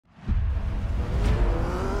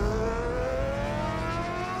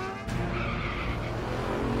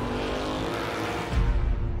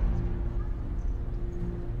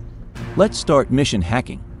Let's start mission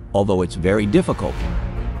hacking, although it's very difficult.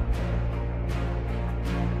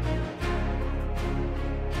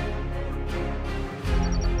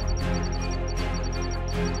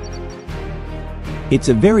 It's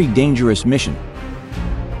a very dangerous mission.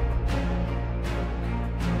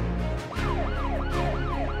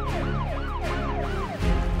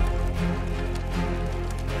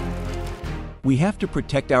 We have to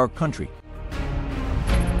protect our country.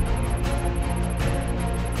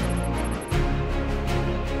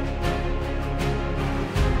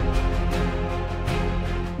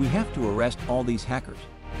 We have to arrest all these hackers.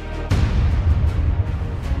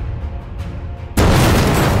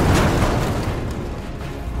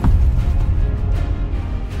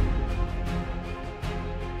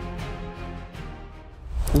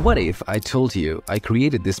 What if I told you I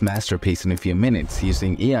created this masterpiece in a few minutes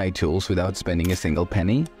using AI tools without spending a single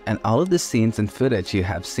penny? And all of the scenes and footage you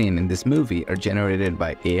have seen in this movie are generated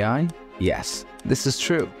by AI? Yes, this is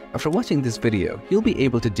true. After watching this video, you'll be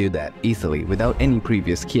able to do that easily without any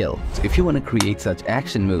previous skill. So if you want to create such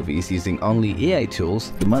action movies using only AI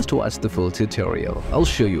tools, you must watch the full tutorial. I'll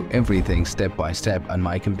show you everything step by step on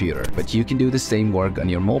my computer, but you can do the same work on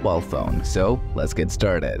your mobile phone. So let's get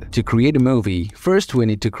started. To create a movie, first we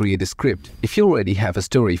need to create a script. If you already have a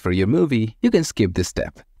story for your movie, you can skip this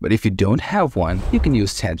step. But if you don't have one, you can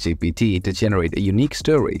use ChatGPT to generate a unique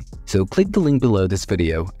story. So click the link below this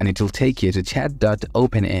video and it will take you to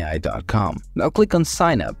chat.openai.com. Now click on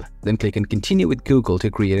sign up, then click on continue with Google to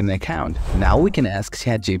create an account. Now we can ask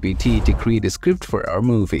ChatGPT to create a script for our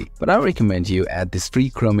movie. But I recommend you add this free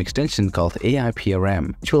Chrome extension called AI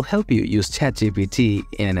PRM, which will help you use ChatGPT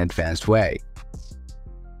in an advanced way.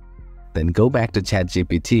 Then go back to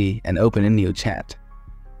ChatGPT and open a new chat.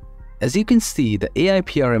 As you can see, the AI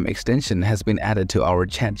PRM extension has been added to our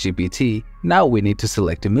ChatGPT. Now we need to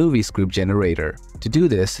select a movie script generator. To do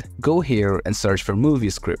this, go here and search for movie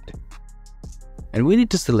script. And we need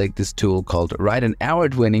to select this tool called Write an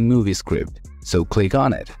Award-winning movie script. So click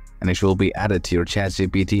on it, and it will be added to your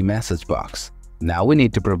ChatGPT message box. Now we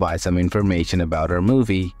need to provide some information about our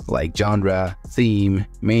movie, like genre, theme,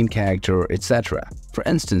 main character, etc. For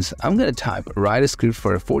instance, I'm gonna type write a script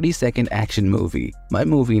for a 40-second action movie. My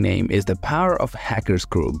movie name is The Power of Hackers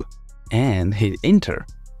Group, and hit enter.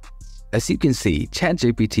 As you can see,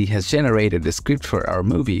 ChatGPT has generated a script for our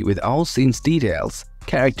movie with all scenes details,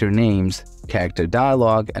 character names, character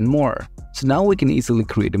dialogue, and more. So now we can easily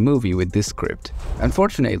create a movie with this script.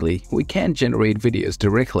 Unfortunately, we can't generate videos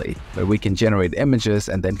directly, but we can generate images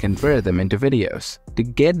and then convert them into videos. To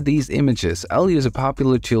get these images, I'll use a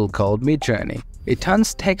popular tool called Midjourney. It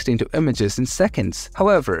turns text into images in seconds.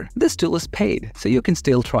 However, this tool is paid, so you can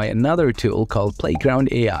still try another tool called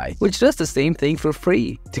Playground AI, which does the same thing for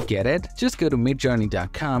free. To get it, just go to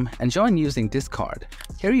midjourney.com and join using Discord.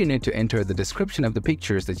 Here you need to enter the description of the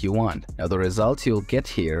pictures that you want. Now the results you'll get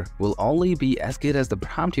here will only be as good as the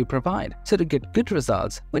prompt you provide. So to get good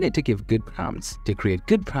results, we need to give good prompts. To create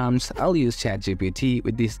good prompts, I'll use ChatGPT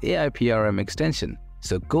with this AI PRM extension.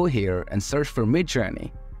 So go here and search for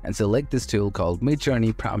Midjourney and select this tool called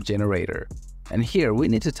Midjourney Prompt Generator. And here we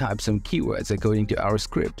need to type some keywords according to our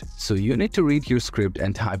script. So you need to read your script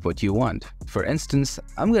and type what you want. For instance,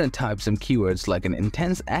 I'm gonna type some keywords like an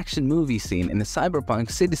intense action movie scene in a cyberpunk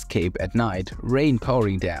cityscape at night, rain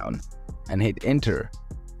pouring down, and hit enter.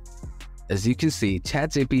 As you can see,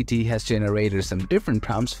 ChatGPT has generated some different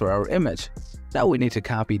prompts for our image. Now we need to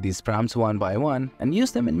copy these prompts one by one and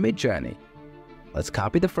use them in Midjourney. Let's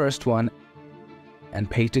copy the first one and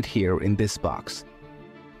paste it here in this box.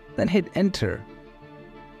 Then hit enter.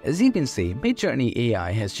 As you can see, Midjourney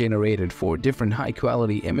AI has generated 4 different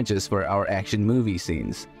high-quality images for our action movie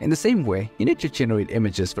scenes. In the same way, you need to generate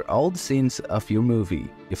images for all the scenes of your movie.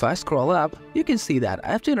 If I scroll up, you can see that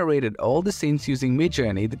I've generated all the scenes using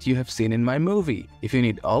Midjourney that you have seen in my movie. If you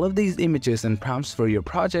need all of these images and prompts for your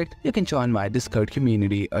project, you can join my Discord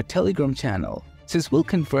community or Telegram channel. Since we'll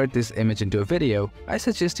convert this image into a video, I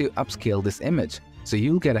suggest you upscale this image, so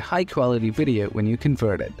you'll get a high-quality video when you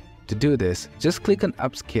convert it. To do this, just click on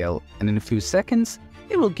Upscale, and in a few seconds,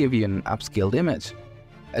 it will give you an upscaled image.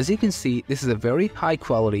 As you can see, this is a very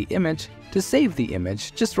high-quality image. To save the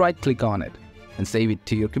image, just right-click on it and save it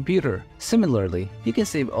to your computer. Similarly, you can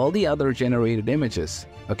save all the other generated images.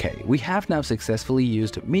 Okay, we have now successfully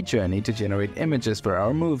used Midjourney to generate images for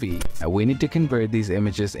our movie. Now we need to convert these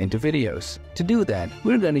images into videos. To do that,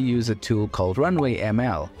 we're going to use a tool called Runway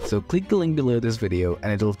ML. So click the link below this video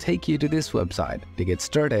and it'll take you to this website. To get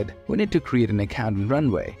started, we need to create an account in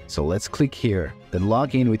Runway. So let's click here, then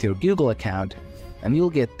log in with your Google account and you'll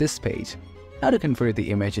get this page. How to convert the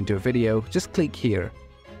image into a video, just click here.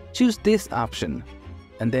 Choose this option.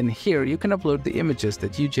 and then here you can upload the images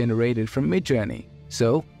that you generated from Midjourney.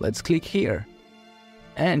 So let's click here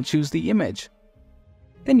and choose the image.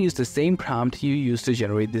 Then use the same prompt you used to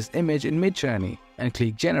generate this image in Midjourney and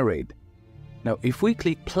click Generate. Now if we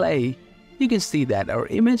click play, you can see that our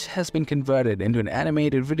image has been converted into an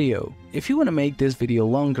animated video. If you want to make this video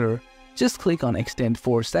longer, just click on Extend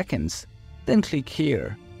 4 seconds, then click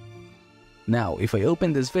here. Now if I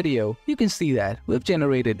open this video, you can see that we've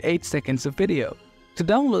generated 8 seconds of video. To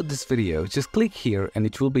download this video, just click here and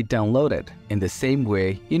it will be downloaded. In the same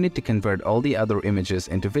way, you need to convert all the other images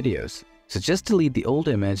into videos. So just delete the old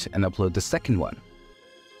image and upload the second one.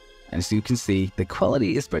 And as you can see, the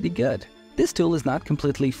quality is pretty good. This tool is not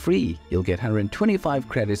completely free. You'll get 125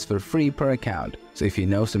 credits for free per account. So if you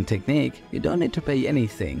know some technique, you don't need to pay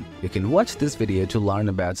anything. You can watch this video to learn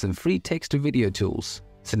about some free text-to-video tools.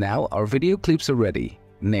 So now our video clips are ready.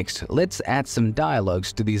 Next, let's add some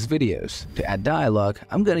dialogues to these videos. To add dialogue,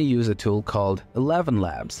 I'm gonna use a tool called 11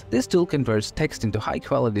 Labs. This tool converts text into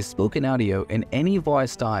high-quality spoken audio in any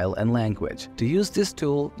voice style and language. To use this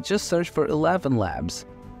tool, just search for 11 Labs.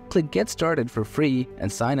 Click Get Started for free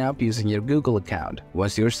and sign up using your Google account.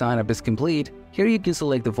 Once your sign up is complete, here you can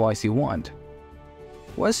select the voice you want.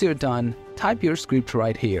 Once you're done, type your script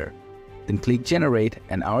right here. Then click Generate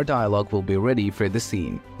and our dialogue will be ready for the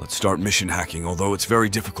scene. Let's start mission hacking, although it's very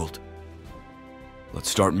difficult. Let's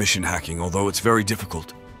start mission hacking, although it's very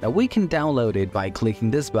difficult. Now we can download it by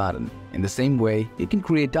clicking this button. In the same way, you can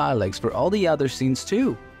create dialogues for all the other scenes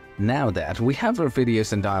too. Now that we have our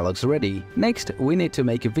videos and dialogues ready, next we need to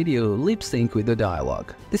make a video lip sync with the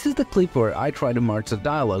dialogue. This is the clip where I try to merge the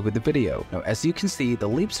dialogue with the video. Now as you can see, the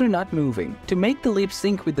lips are not moving. To make the lip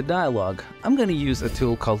sync with the dialogue, I'm gonna use a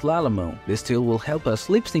tool called Lalamoo. This tool will help us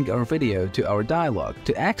lip sync our video to our dialogue.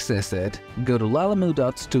 To access it, go to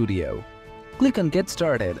lalamoo.studio. Click on Get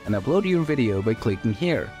Started and upload your video by clicking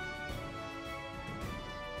here.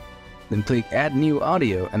 Then click Add New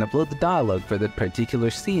Audio and upload the dialogue for that particular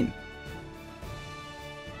scene.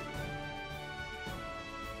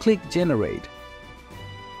 Click Generate.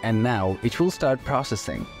 And now it will start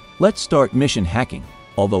processing. Let's start mission hacking,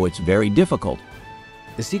 although it's very difficult.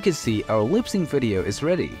 As you can see, our lip sync video is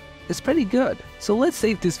ready. It's pretty good. So let's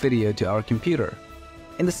save this video to our computer.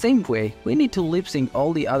 In the same way, we need to lip sync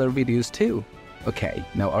all the other videos too. Okay,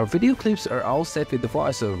 now our video clips are all set with the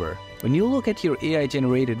voiceover. When you look at your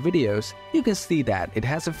AI-generated videos, you can see that it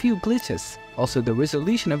has a few glitches. Also, the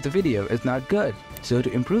resolution of the video is not good. So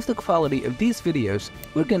to improve the quality of these videos,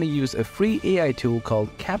 we're gonna use a free AI tool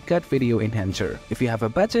called CapCut Video Enhancer. If you have a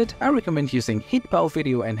budget, I recommend using HitPow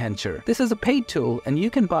Video Enhancer. This is a paid tool and you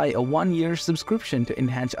can buy a 1-year subscription to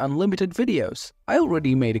enhance unlimited videos. I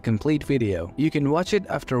already made a complete video. You can watch it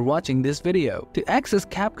after watching this video. To access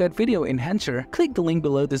CapCut Video Enhancer, click the link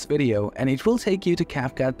below this video and it will take you to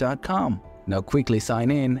CapCut.com. Now quickly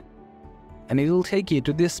sign in and it will take you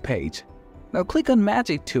to this page. Now click on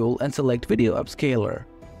Magic Tool and select Video Upscaler.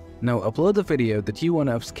 Now upload the video that you want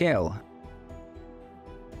to upscale.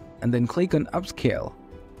 And then click on Upscale.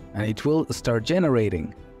 And it will start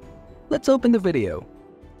generating. Let's open the video.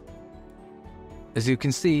 As you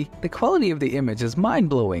can see, the quality of the image is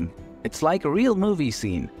mind-blowing. It's like a real movie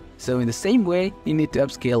scene. So in the same way, you need to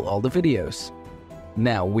upscale all the videos.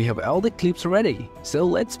 Now we have all the clips ready, so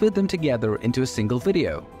let's put them together into a single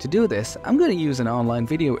video. To do this, I'm going to use an online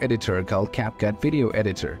video editor called CapCut Video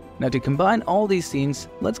Editor. Now to combine all these scenes,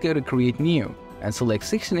 let's go to Create New and select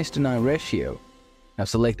 16:9 ratio. Now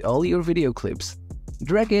select all your video clips,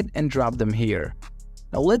 drag it and drop them here.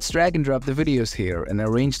 Now let's drag and drop the videos here and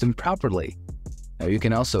arrange them properly. Now you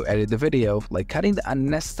can also edit the video, like cutting the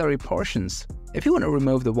unnecessary portions. If you want to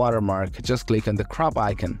remove the watermark, just click on the crop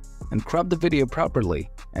icon and crop the video properly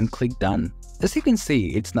and click Done. As you can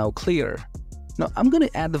see, it's now clear. Now I'm gonna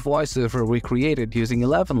add the voiceover we created using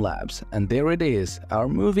 11 Labs, and there it is, our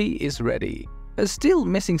movie is ready. But still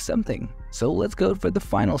missing something, so let's go for the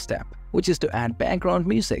final step, which is to add background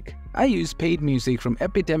music. I use paid music from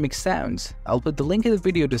Epidemic Sounds. I'll put the link in the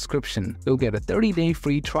video description. You'll get a 30-day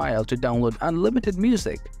free trial to download unlimited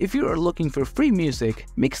music. If you are looking for free music,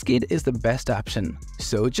 Mixkit is the best option.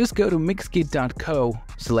 So just go to mixkit.co,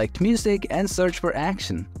 select music and search for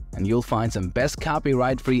action, and you'll find some best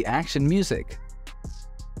copyright-free action music.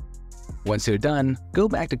 Once you're done, go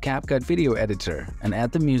back to CapCut Video Editor and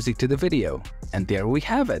add the music to the video. And there we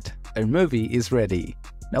have it. Our movie is ready.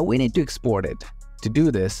 Now we need to export it. To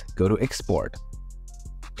do this, go to Export.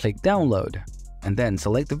 Click Download, and then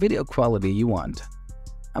select the video quality you want.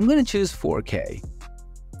 I'm going to choose 4K.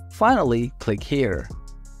 Finally, click here.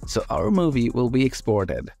 So our movie will be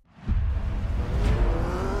exported.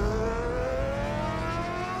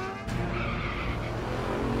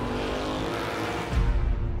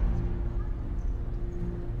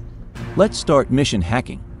 Let's start mission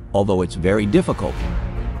hacking, although it's very difficult.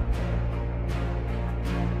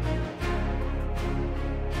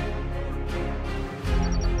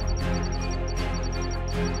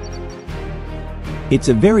 It's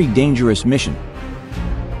a very dangerous mission.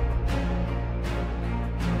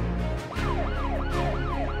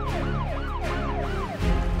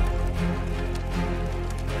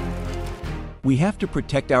 We have to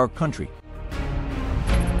protect our country.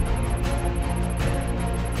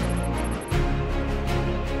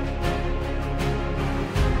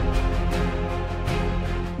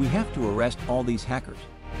 We have to arrest all these hackers.